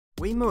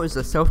Waymo is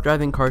a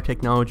self-driving car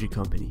technology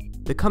company.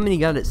 The company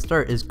got its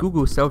start as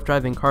Google's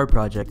self-driving car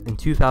project in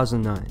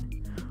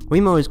 2009.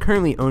 Waymo is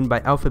currently owned by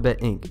Alphabet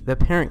Inc., the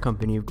parent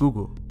company of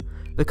Google.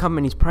 The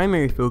company's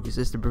primary focus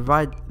is to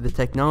provide the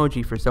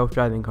technology for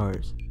self-driving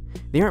cars.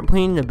 They aren't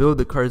planning to build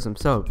the cars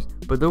themselves,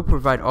 but they'll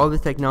provide all the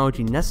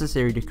technology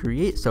necessary to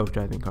create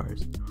self-driving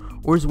cars.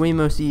 Or as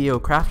Waymo CEO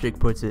Krafchick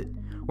puts it,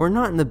 "We're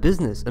not in the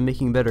business of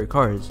making better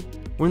cars.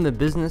 We're in the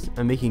business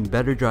of making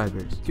better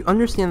drivers." To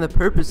understand the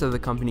purpose of the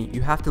company,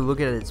 you have to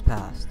look at its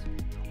past.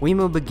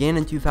 Waymo began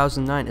in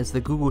 2009 as the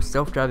Google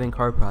self-driving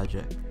car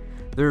project.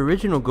 Their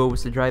original goal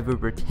was to drive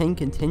over 10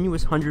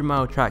 continuous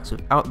 100-mile tracks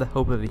without the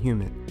help of a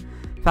human.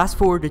 Fast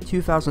forward to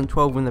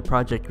 2012 when the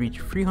project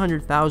reached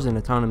 300,000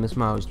 autonomous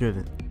miles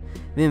driven.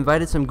 They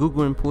invited some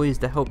Google employees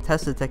to help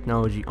test the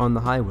technology on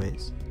the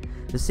highways.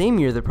 The same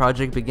year, the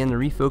project began to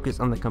refocus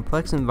on the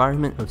complex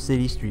environment of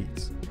city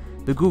streets.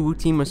 The Google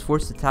team was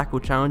forced to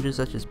tackle challenges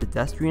such as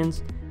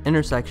pedestrians,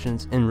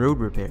 intersections, and road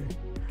repair.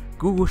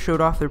 Google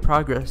showed off their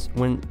progress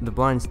when the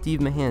blind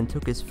Steve Mahan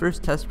took his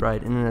first test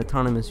ride in an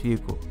autonomous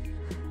vehicle.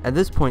 At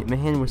this point,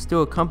 Mahan was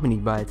still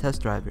accompanied by a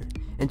test driver.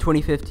 In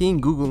 2015,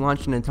 Google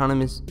launched an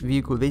autonomous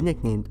vehicle they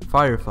nicknamed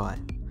Firefly.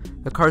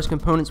 The car's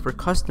components were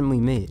customly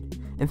made.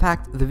 In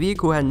fact, the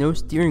vehicle had no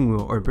steering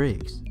wheel or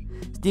brakes.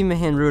 Steve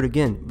Mahan rode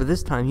again, but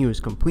this time he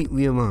was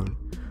completely alone.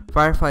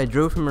 Firefly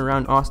drove him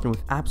around Austin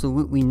with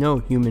absolutely no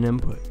human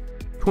input.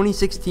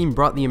 2016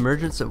 brought the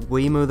emergence of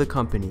Waymo the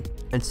company.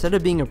 Instead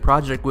of being a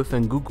project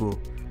within Google,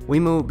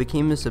 Waymo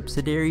became a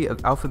subsidiary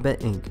of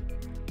Alphabet Inc.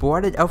 But why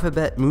did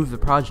Alphabet move the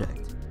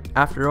project?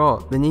 After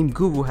all, the name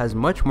Google has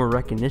much more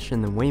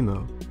recognition than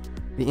Waymo.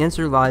 The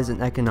answer lies in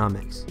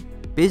economics.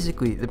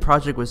 Basically, the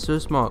project was so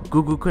small,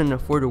 Google couldn't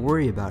afford to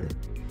worry about it.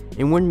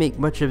 It wouldn't make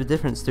much of a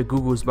difference to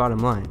Google's bottom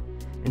line.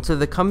 And so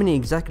the company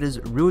executives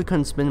really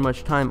couldn't spend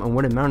much time on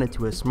what amounted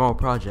to a small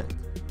project.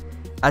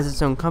 As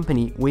its own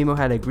company, Waymo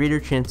had a greater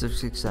chance of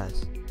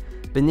success.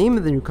 The name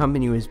of the new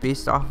company was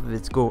based off of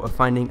its goal of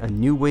finding a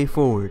new way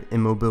forward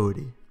in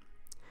mobility.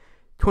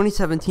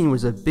 2017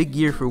 was a big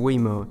year for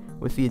Waymo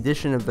with the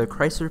addition of the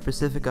Chrysler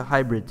Pacifica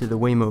Hybrid to the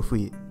Waymo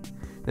fleet.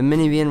 The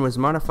minivan was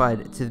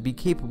modified to be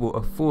capable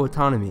of full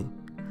autonomy.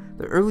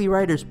 The Early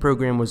Riders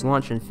program was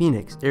launched in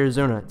Phoenix,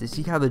 Arizona to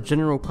see how the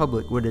general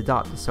public would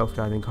adopt the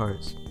self-driving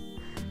cars.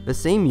 The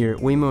same year,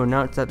 Waymo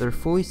announced that their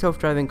fully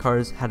self-driving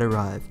cars had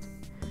arrived.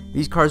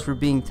 These cars were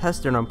being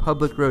tested on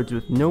public roads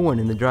with no one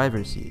in the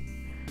driver's seat.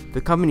 The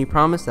company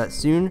promised that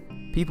soon,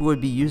 people would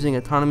be using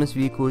autonomous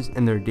vehicles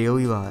in their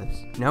daily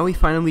lives. Now we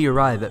finally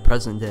arrive at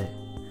present day.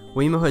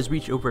 Waymo has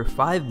reached over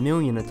 5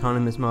 million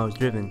autonomous miles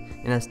driven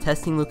and has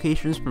testing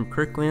locations from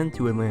Kirkland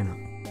to Atlanta.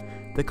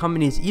 The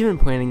company is even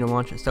planning to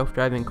launch a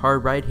self-driving car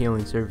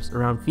ride-hailing service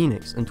around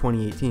Phoenix in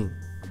 2018.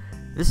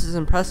 This is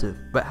impressive,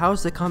 but how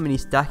is the company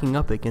stacking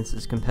up against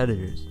its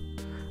competitors?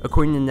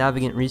 According to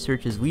Navigant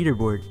Research's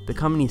leaderboard, the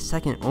company is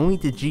second only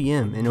to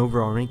GM in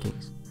overall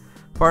rankings,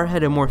 far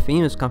ahead of more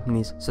famous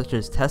companies such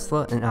as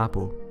Tesla and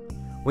Apple.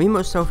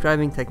 Waymo's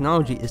self-driving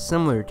technology is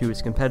similar to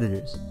its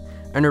competitors.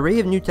 An array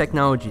of new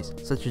technologies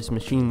such as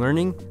machine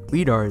learning,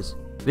 LiDARs,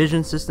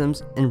 vision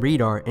systems, and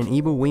radar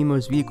enable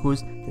Waymo's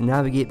vehicles to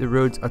navigate the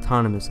roads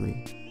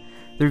autonomously.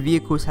 Their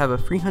vehicles have a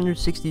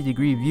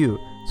 360-degree view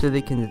so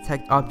they can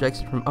detect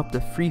objects from up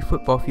to 3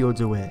 football fields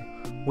away.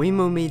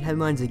 Waymo made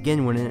headlines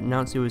again when it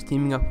announced it was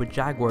teaming up with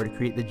Jaguar to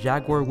create the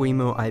Jaguar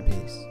Waymo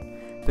I-Pace.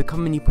 The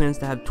company plans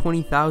to have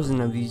 20,000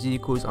 of these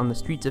vehicles on the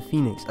streets of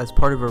Phoenix as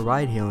part of a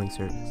ride-hailing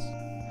service.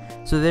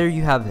 So there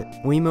you have it.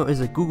 Waymo is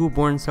a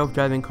Google-born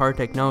self-driving car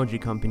technology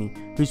company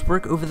whose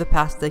work over the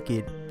past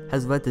decade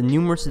has led to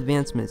numerous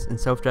advancements in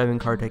self-driving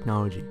car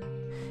technology.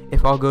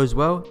 If all goes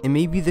well, it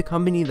may be the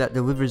company that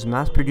delivers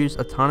mass-produced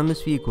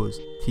autonomous vehicles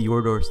to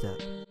your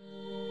doorstep.